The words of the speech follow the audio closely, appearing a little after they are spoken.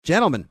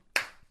Gentlemen,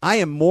 I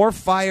am more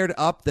fired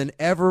up than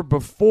ever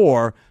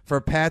before for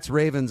Pats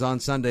Ravens on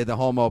Sunday, the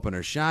home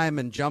opener. Shime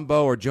and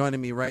Jumbo are joining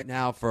me right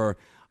now for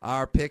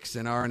our picks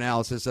and our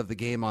analysis of the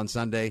game on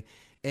Sunday.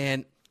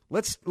 And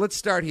let's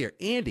start here.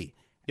 Andy,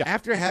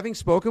 after having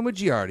spoken with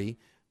Giardi,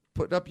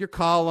 put up your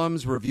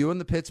columns, reviewing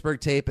the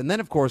Pittsburgh tape, and then,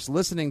 of course,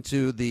 listening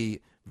to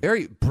the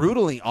very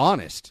brutally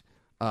honest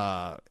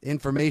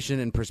information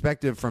and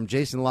perspective from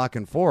Jason La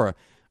Canfora,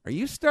 are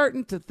you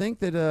starting to think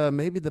that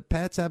maybe the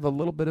Pats have a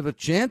little bit of a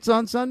chance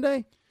on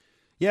Sunday?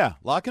 Yeah,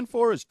 La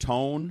Canfora's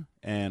tone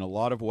and a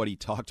lot of what he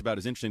talked about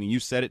is interesting. And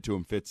you said it to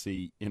him,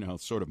 Fitzy,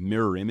 sort of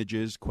mirror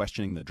images,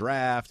 questioning the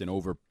draft and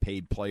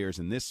overpaid players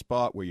in this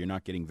spot where you're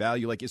not getting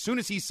value. Like, as soon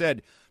as he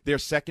said their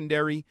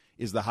secondary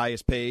is the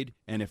highest paid,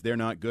 and if they're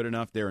not good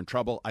enough, they're in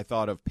trouble, I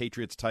thought of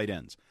Patriots tight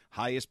ends.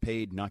 Highest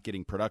paid, not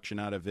getting production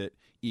out of it,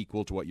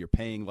 equal to what you're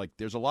paying. Like,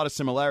 there's a lot of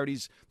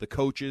similarities. The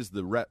coaches,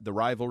 the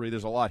rivalry,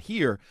 there's a lot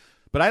here.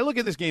 But I look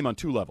at this game on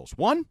two levels.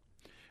 One,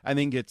 I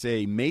think it's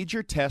a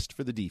major test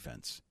for the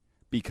defense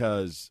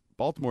because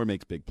Baltimore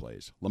makes big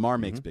plays. Lamar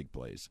makes big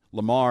plays.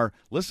 Lamar,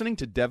 listening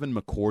to Devin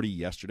McCourty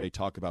yesterday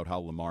talk about how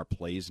Lamar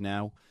plays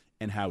now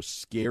and how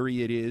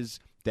scary it is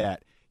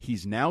that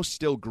he's now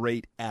still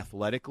great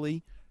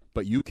athletically,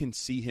 but you can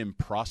see him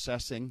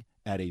processing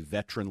at a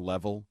veteran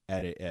level,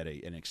 at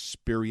an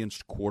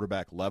experienced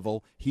quarterback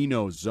level. He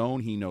knows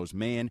zone. He knows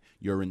man.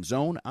 You're in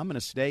zone. I'm going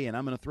to stay and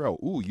I'm going to throw.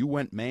 Ooh, you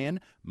went man.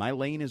 My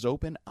lane is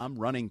open. I'm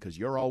running because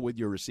you're all with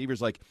your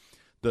receivers. Like,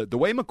 the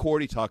way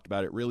McCourty talked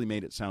about it really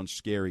made it sound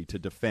scary to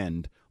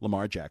defend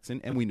Lamar Jackson,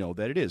 and we know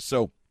that it is.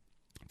 So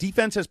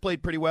defense has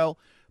played pretty well,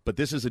 but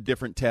this is a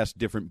different test,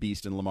 different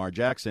beast in Lamar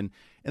Jackson.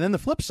 And then the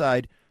flip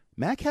side,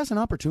 Mac has an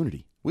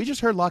opportunity. We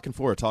just heard La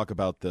Canfora talk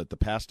about the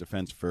pass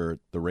defense for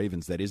the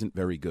Ravens that isn't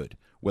very good,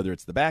 whether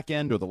it's the back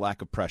end or the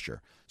lack of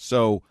pressure.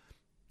 So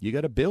you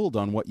got to build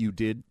on what you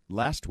did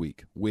last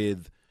week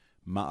with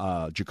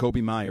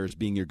Jacoby Myers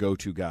being your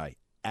go-to guy,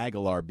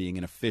 Aguilar being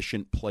an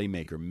efficient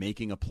playmaker,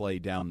 making a play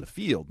down the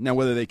field. Now,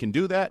 whether they can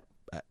do that,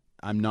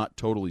 I'm not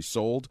totally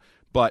sold.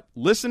 But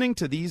listening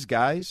to these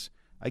guys,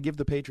 I give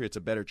the Patriots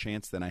a better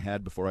chance than I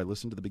had before I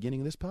listened to the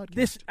beginning of this podcast.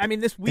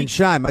 This week. And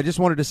Shime, I just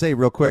wanted to say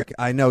real quick,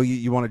 I know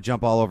you want to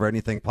jump all over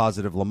anything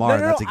positive Lamar.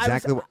 No, that's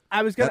exactly what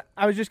I was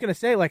just gonna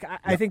say. Like,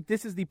 I think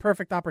this is the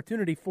perfect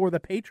opportunity for the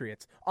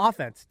Patriots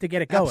offense to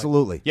get it going.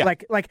 Absolutely. Yeah.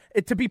 Like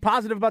to be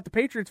positive about the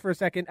Patriots for a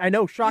second. I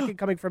know, shocking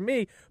coming from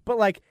me, but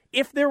like,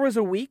 if there was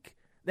a week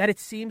that it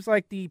seems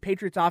like the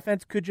Patriots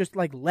offense could just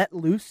like let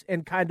loose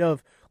and kind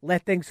of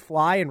let things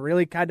fly and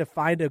really kind of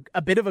find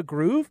a bit of a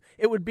groove,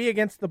 it would be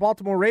against the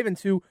Baltimore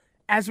Ravens, who,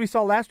 as we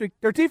saw last week,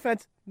 their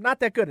defense, not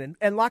that good.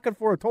 And La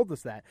Canfora told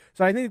us that.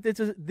 So I think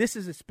this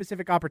is a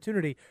specific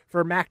opportunity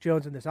for Mac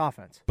Jones in this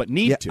offense. But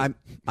to.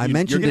 I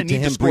mentioned it to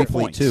him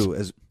briefly, points. too.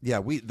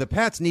 The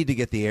Pats need to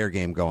get the air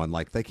game going.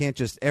 Like, they can't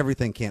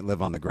everything can't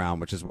live on the ground,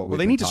 which is what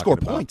they need to score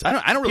points.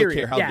 I don't really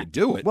care how they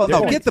do it. Well,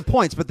 no, get the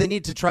points, but they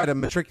need to try to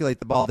matriculate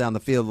the ball down the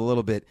field a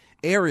little bit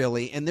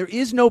aerially. And there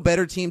is no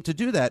better team to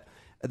do that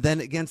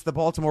than against the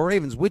Baltimore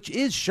Ravens, which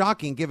is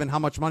shocking given how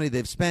much money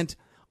they've spent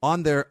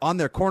on their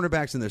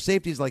cornerbacks and their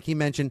safeties, like he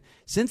mentioned.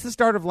 Since the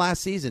start of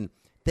last season,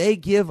 they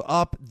give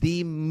up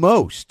the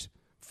most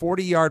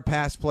 40-yard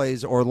pass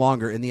plays or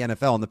longer in the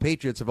NFL, and the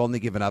Patriots have only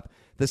given up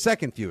the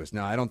second fewest.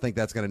 Now, I don't think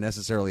that's going to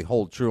necessarily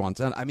hold true on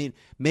Sunday. I mean,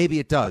 maybe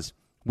it does.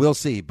 We'll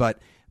see. But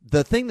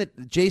the thing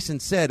that Jason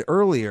said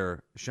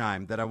earlier,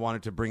 Shime, that I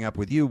wanted to bring up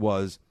with you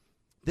was,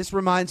 this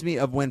reminds me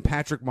of when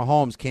Patrick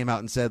Mahomes came out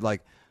and said,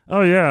 like,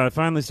 oh, yeah, I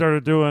finally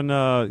started doing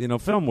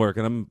film work,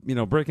 and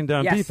I'm breaking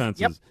down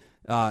defenses.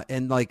 Yep.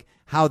 And like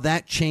how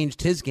that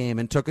changed his game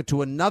and took it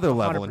to another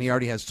level. 100%. And he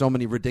already has so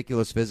many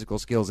ridiculous physical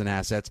skills and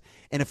assets.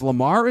 And if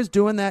Lamar is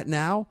doing that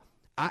now,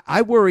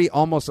 I worry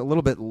almost a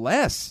little bit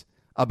less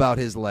about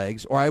his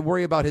legs, or I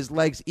worry about his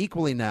legs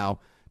equally now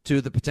to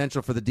the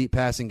potential for the deep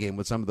passing game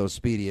with some of those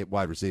speedy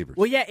wide receivers.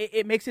 Well, yeah,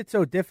 it makes it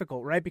so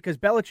difficult, right? Because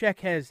Belichick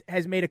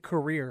has made a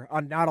career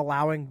on not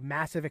allowing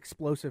massive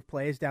explosive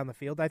plays down the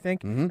field, I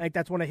think. Like,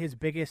 that's one of his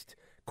biggest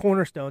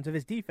cornerstones of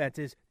his defense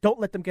is don't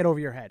let them get over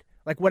your head.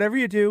 Like, whatever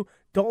you do,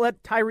 don't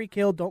let Tyreek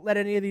Hill, don't let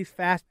any of these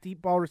fast,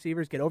 deep ball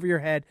receivers get over your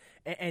head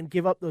and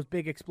give up those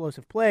big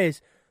explosive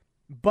plays.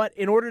 But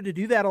in order to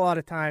do that a lot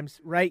of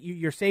times, right,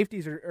 your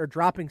safeties are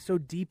dropping so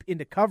deep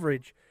into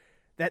coverage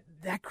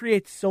that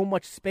creates so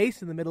much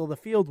space in the middle of the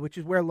field, which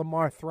is where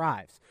Lamar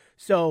thrives.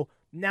 So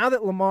now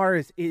that Lamar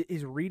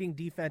is reading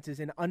defenses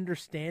and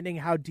understanding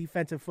how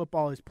defensive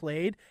football is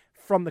played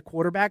from the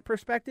quarterback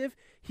perspective,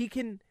 he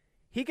can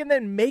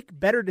then make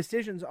better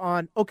decisions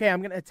on, okay, I'm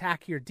going to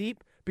attack here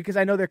deep because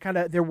I know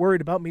they're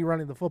worried about me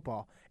running the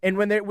football. And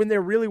when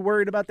they're really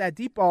worried about that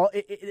deep ball,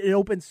 it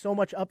opens so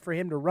much up for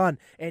him to run.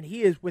 And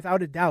he is,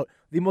 without a doubt,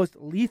 the most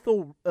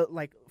lethal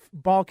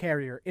ball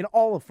carrier in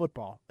all of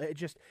football.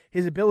 Just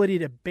his ability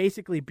to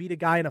basically beat a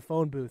guy in a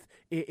phone booth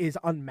is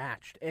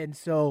unmatched. And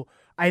so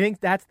I think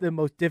that's the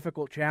most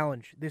difficult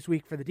challenge this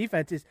week for the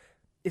defense is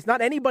it's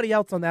not anybody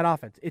else on that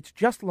offense. It's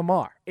just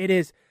Lamar. It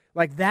is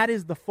like that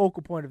is the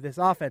focal point of this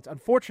offense.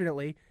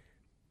 Unfortunately,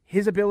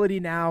 his ability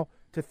now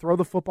to throw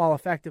the football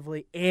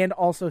effectively and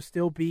also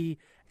still be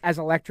as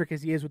electric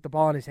as he is with the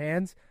ball in his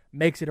hands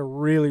makes it a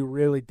really,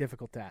 really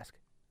difficult task.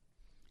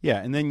 Yeah,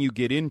 and then you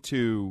get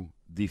into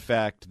the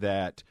fact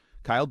that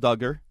Kyle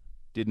Duggar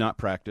did not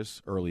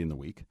practice early in the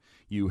week.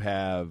 You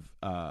have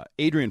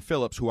Adrian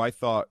Phillips, who I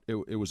thought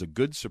it was a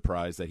good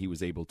surprise that he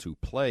was able to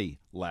play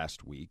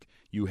last week.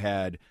 You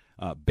had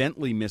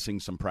Bentley missing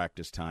some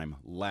practice time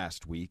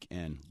last week,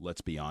 and let's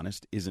be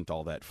honest, isn't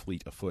all that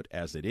fleet of foot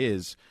as it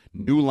is.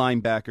 New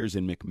linebackers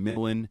in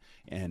McMillan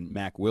and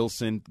Mac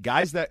Wilson,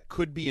 guys that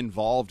could be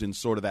involved in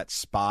sort of that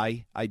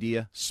spy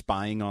idea,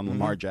 spying on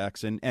Lamar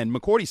Jackson. And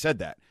McCourty said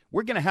that.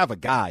 We're going to have a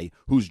guy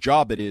whose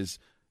job it is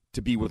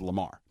to be with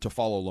Lamar, to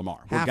follow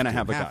Lamar. We're going to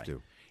have a guy.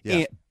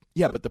 Yeah.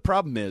 Yeah, but the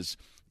problem is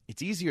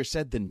it's easier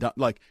said than done.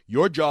 Like,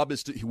 your job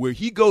is to where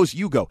he goes,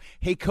 you go.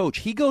 Hey, coach,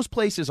 he goes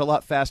places a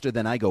lot faster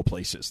than I go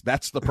places.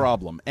 That's the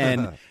problem.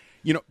 And,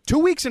 2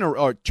 weeks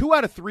or 2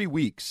 out of 3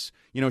 weeks,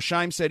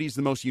 Scheim said he's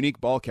the most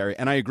unique ball carrier.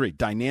 And I agree.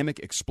 Dynamic,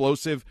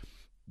 explosive.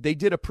 They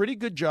did a pretty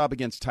good job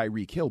against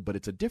Tyreek Hill, but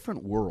it's a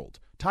different world.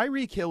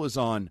 Tyreek Hill is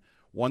on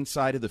one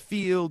side of the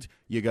field.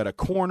 You got a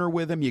corner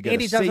with him. You got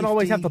and he doesn't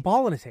always have the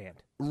ball in his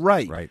hand.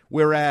 Right.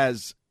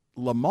 Whereas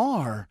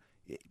Lamar,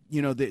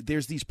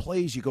 there's these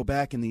plays you go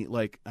back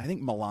and I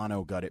think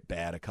Milano got it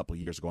bad a couple of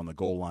years ago on the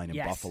goal line in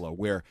Buffalo,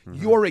 where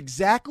you're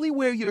exactly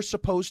where you're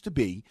supposed to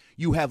be.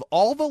 You have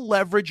all the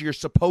leverage you're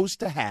supposed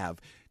to have.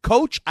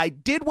 Coach, I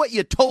did what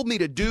you told me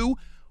to do.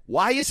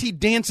 Why is he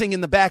dancing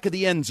in the back of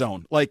the end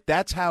zone?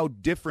 That's how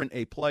different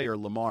a player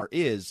Lamar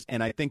is.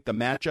 And I think the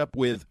matchup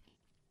with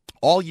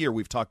all year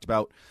we've talked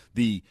about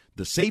the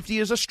safety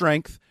is a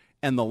strength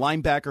and the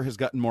linebacker has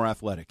gotten more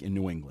athletic in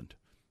New England.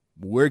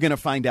 We're going to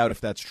find out if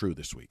that's true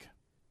this week.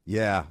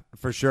 Yeah,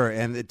 for sure.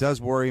 And it does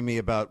worry me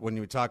about when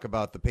you talk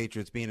about the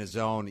Patriots being a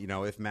zone,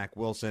 if Mac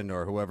Wilson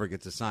or whoever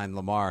gets assigned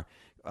Lamar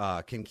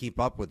can keep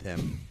up with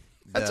him.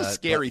 That's a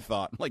scary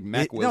thought.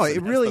 Mac Wilson. No,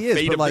 it really is.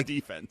 Fate But of the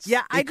defense.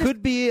 Yeah, it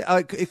could be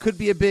a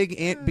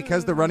big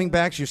because the running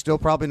backs, you're still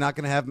probably not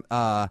going to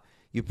have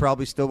you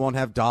probably still won't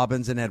have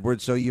Dobbins and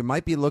Edwards, so you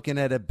might be looking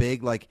at a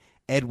big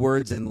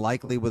Edwards and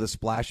likely with a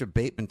splash of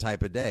Bateman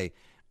type of day.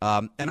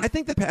 And I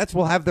think the Pats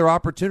will have their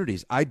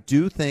opportunities. I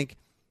do think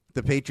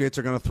the Patriots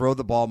are going to throw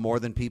the ball more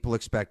than people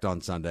expect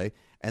on Sunday,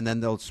 and then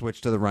they'll switch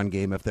to the run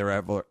game if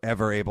they're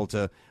ever able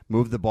to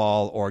move the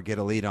ball or get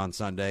a lead on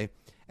Sunday.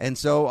 And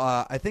so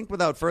I think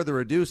without further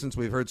ado, since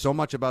we've heard so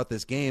much about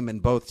this game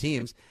and both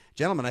teams,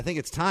 gentlemen, I think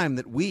it's time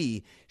that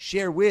we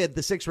share with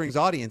the Six Rings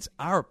audience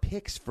our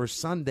picks for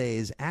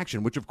Sunday's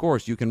action, which, of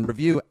course, you can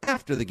review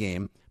after the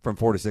game from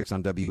 4 to 6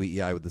 on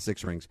WEEI with the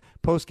Six Rings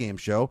postgame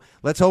show.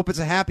 Let's hope it's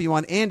a happy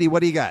one. Andy, what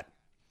do you got?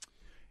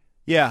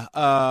 Yeah,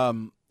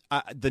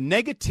 the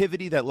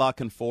negativity that La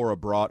Canfora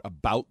brought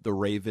about the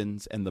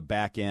Ravens and the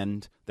back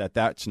end,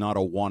 that's not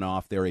a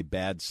one-off. They're a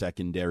bad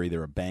secondary.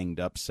 They're a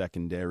banged-up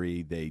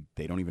secondary. They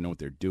don't even know what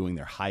they're doing.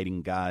 They're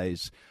hiding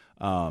guys.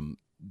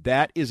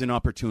 That is an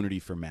opportunity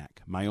for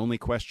Mac. My only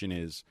question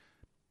is,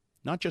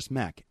 not just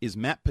Mac, is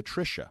Matt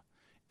Patricia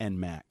and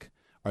Mac,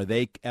 are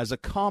they, as a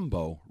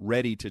combo,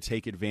 ready to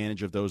take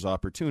advantage of those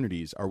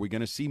opportunities? Are we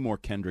going to see more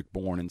Kendrick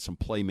Bourne and some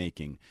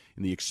playmaking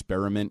in the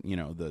experiment,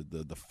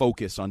 the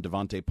focus on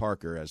Devontae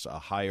Parker as a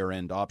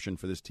higher-end option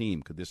for this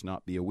team? Could this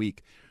not be a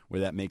week where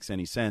that makes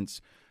any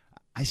sense?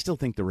 I still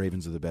think the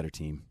Ravens are the better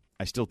team.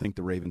 I still think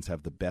the Ravens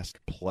have the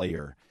best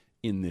player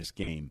in this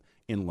game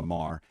in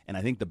Lamar. And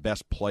I think the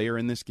best player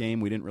in this game,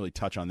 we didn't really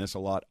touch on this a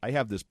lot, I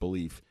have this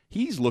belief,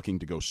 he's looking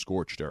to go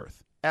scorched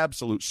earth.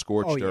 Absolute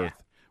scorched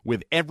earth.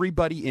 With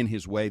everybody in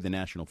his way, the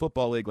National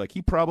Football League.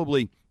 He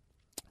probably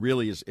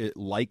really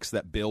likes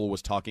that Bill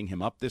was talking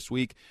him up this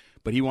week,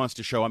 but he wants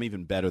to show I'm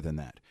even better than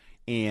that.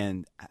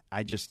 And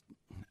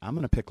I'm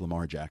going to pick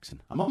Lamar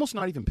Jackson. I'm almost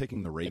not even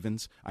picking the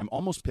Ravens. I'm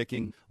almost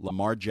picking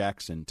Lamar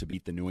Jackson to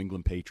beat the New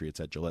England Patriots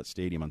at Gillette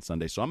Stadium on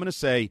Sunday. So I'm going to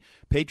say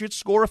Patriots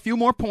score a few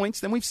more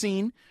points than we've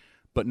seen,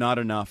 but not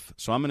enough.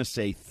 So I'm going to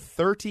say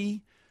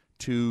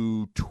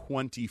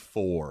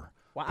 30-24.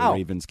 Wow. The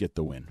Ravens get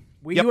the win.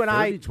 You and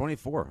I,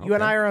 24. Okay. You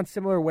and I are on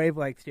similar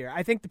wavelengths here.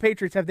 I think the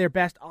Patriots have their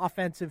best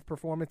offensive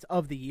performance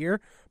of the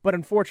year, but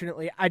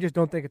unfortunately, I just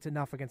don't think it's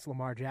enough against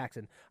Lamar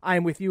Jackson. I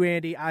am with you,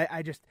 Andy.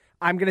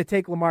 I'm going to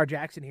take Lamar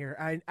Jackson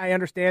here. I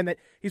understand that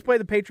he's played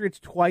the Patriots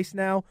twice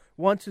now.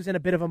 Once was in a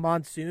bit of a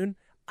monsoon.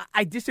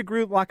 I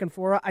disagree with La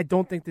Canfora. I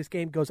don't think this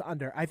game goes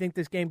under. I think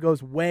this game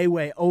goes way,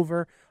 way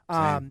over.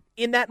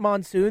 In that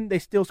monsoon, they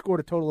still scored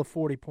a total of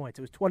 40 points.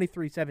 It was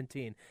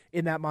 23-17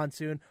 in that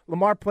monsoon.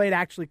 Lamar played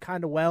actually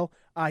kind of well.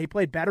 He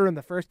played better in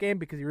the first game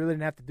because he really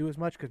didn't have to do as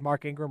much because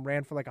Mark Ingram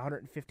ran for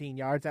 115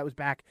 yards. That was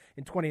back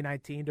in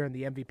 2019 during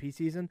the MVP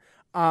season.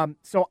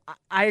 So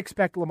I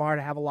expect Lamar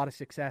to have a lot of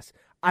success.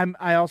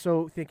 I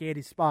also think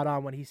Andy's spot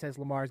on when he says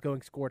Lamar is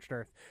going scorched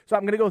earth. So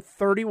I'm going to go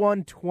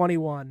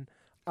 31-21.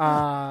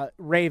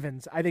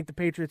 Ravens. I think the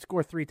Patriots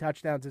score 3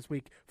 touchdowns this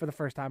week for the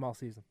first time all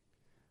season.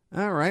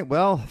 All right.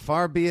 Well,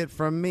 far be it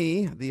from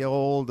me, the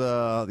old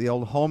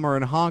Homer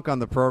and honk on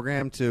the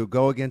program, to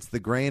go against the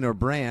grain or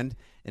brand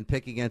and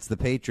pick against the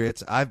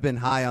Patriots. I've been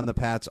high on the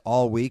Pats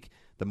all week.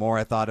 the more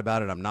I thought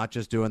about it. I'm not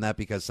just doing that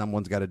because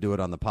someone's got to do it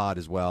on the pod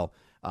as well.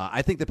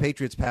 I think the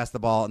Patriots pass the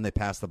ball, and they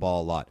pass the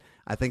ball a lot.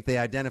 I think they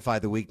identify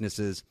the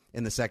weaknesses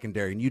in the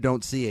secondary, and you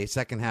don't see a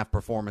second-half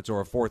performance or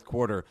a fourth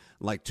quarter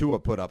like Tua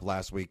put up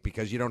last week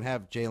because you don't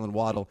have Jalen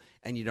Waddle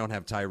and you don't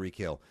have Tyreek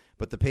Hill.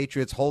 But the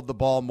Patriots hold the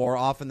ball more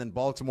often than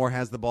Baltimore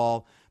has the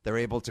ball. They're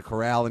able to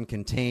corral and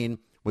contain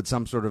with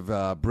some sort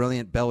of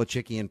brilliant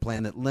Belichickian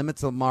plan that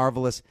limits the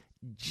marvelous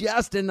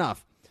just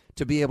enough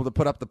to be able to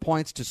put up the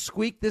points to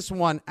squeak this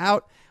one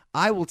out.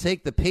 I will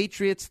take the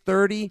Patriots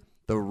 30,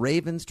 the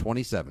Ravens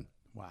 27.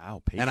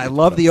 Wow. And I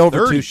love the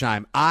over, too,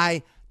 Scheim.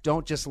 I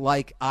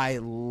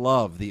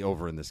love the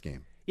over in this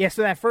game. Yeah,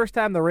 so that first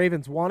time the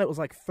Ravens won, it was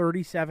like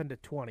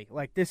 37-20.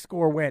 Like, this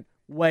score went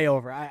way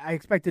over. I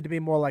expected to be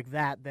more like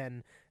that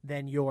than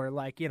your,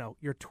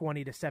 your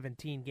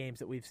 20-17 games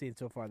that we've seen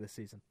so far this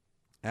season.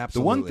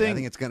 Absolutely. I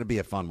think it's going to be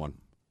a fun one.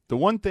 The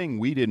one thing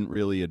we didn't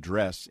really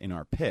address in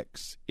our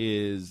picks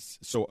is,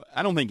 so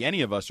I don't think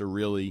any of us are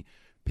really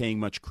paying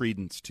much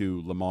credence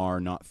to Lamar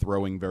not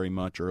throwing very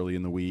much early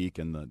in the week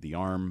and the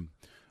arm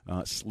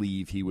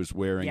sleeve he was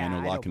wearing. Yeah,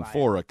 I know La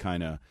Canfora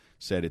kind of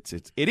said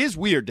it is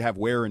weird to have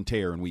wear and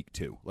tear in week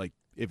 2. Like,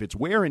 if it's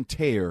wear and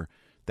tear,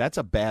 that's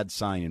a bad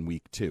sign in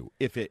week 2.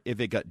 If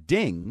it got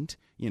dinged,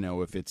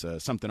 if it's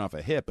something off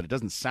a hip, but it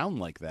doesn't sound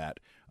like that,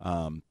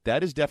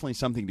 that is definitely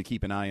something to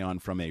keep an eye on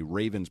from a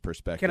Ravens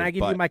perspective. Can I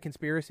give you my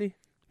conspiracy?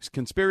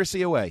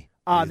 Conspiracy away.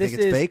 You think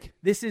it's fake?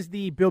 This is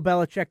the Bill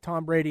Belichick,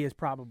 Tom Brady is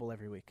probable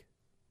every week.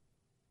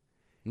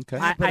 Okay.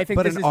 I think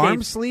but this an is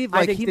arm sleeve?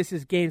 I think this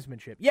is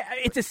gamesmanship. Yeah,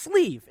 it's a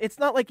sleeve. It's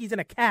not like he's in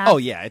a cast. Oh,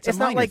 yeah, it's a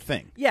minor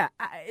thing. Yeah,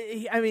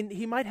 I mean,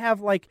 he might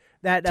have like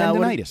that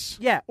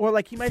tendinitis. Or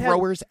like he might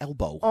thrower's have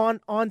elbow.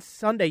 On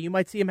Sunday, you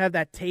might see him have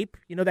that tape.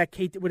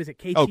 That what is it?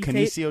 KT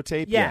kinesio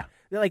tape. Yeah.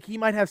 Like he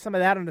might have some of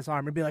that on his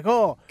arm and be like,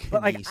 oh,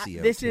 but like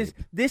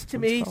this to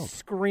me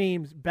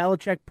screams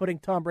Belichick putting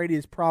Tom Brady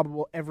as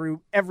probable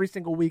every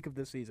single week of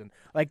this season.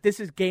 Like, this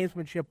is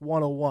gamesmanship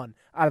 101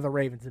 out of the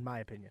Ravens, in my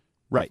opinion.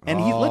 Right, and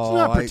let's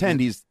not pretend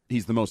he's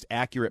the most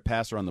accurate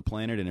passer on the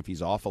planet, and if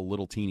he's off a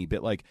little teeny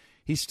bit, like,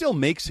 he still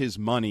makes his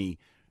money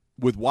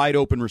with wide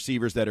open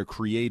receivers that are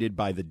created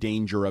by the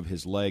danger of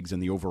his legs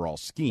and the overall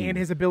scheme. And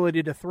his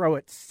ability to throw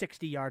it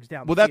 60 yards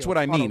down the field. Well, that's what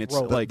I mean. It's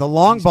like the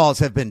long balls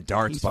have been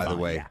darts, by the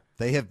way. Yeah.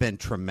 They have been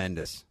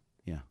tremendous.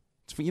 Yeah.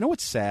 You know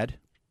what's sad?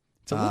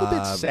 It's a little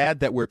bit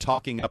sad that we're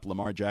talking up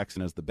Lamar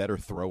Jackson as the better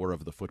thrower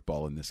of the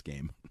football in this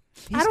game.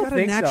 He's got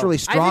a naturally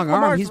strong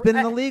arm. He's been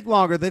in the league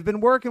longer. They've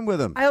been working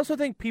with him. I also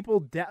think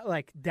people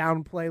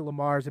downplay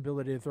Lamar's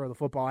ability to throw the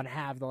football and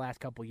have the last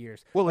couple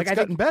years. Well, it's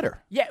gotten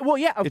better. Yeah,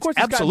 of course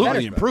it's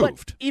absolutely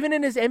improved. But even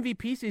in his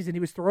MVP season,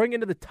 he was throwing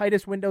into the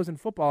tightest windows in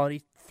football, and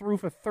he threw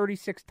for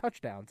 36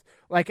 touchdowns.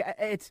 Like,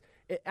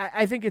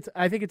 I think it's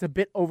a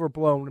bit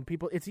overblown when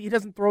people. He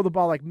doesn't throw the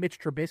ball like Mitch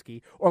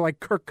Trubisky or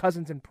like Kirk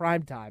Cousins in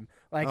prime time.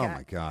 Like, oh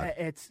my God!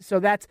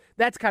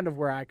 That's kind of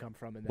where I come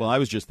from. Well, I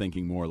was just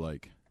thinking more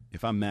like,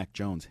 if I'm Mac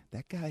Jones,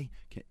 that guy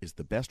is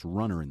the best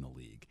runner in the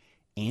league.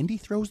 And he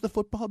throws the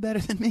football better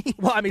than me?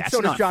 Well, I mean, so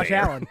does Josh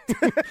Allen.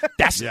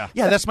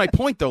 That's my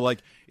point, though.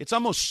 Like, it's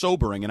almost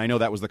sobering, and I know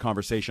that was the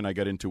conversation I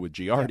got into with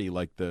Giardi,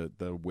 like the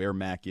where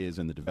Mac is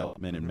and the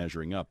development and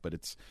measuring up, but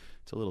it's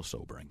a little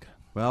sobering.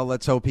 Well,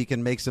 let's hope he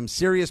can make some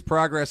serious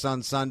progress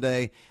on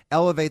Sunday,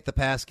 elevate the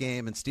pass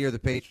game, and steer the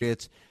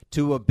Patriots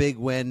to a big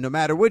win. No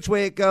matter which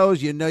way it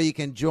goes, you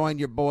can join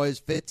your boys,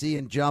 Fitzy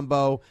and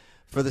Jumbo,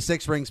 for the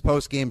Six Rings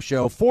postgame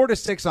show, 4 to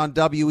 6 on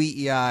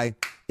WEEI,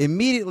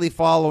 immediately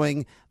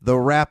following the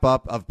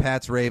wrap-up of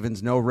Pats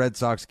Ravens. No Red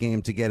Sox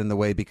game to get in the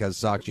way because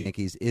Sox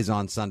Yankees is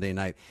on Sunday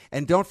night.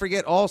 And don't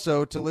forget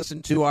also to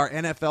listen to our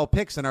NFL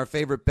picks and our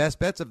favorite best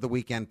bets of the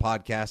weekend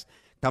podcast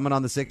coming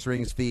on the Six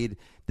Rings feed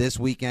this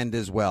weekend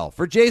as well.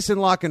 For Jason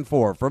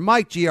Lockenfor, for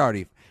Mike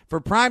Giardi, for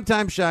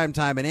Primetime Shime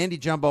Time, and Andy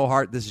Jumbo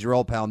Hart, this is your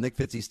old pal Nick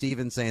Fitzy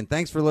Stevens saying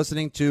thanks for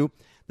listening to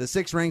the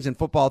Six Rings and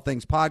Football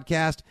Things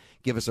podcast.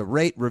 Give us a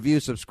rate, review,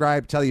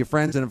 subscribe, tell your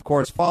friends, and, of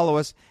course, follow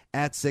us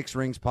at Six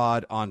Rings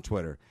Pod on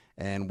Twitter.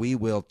 And we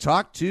will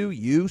talk to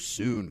you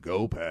soon.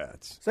 Go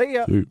Pats. See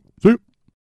ya. See ya.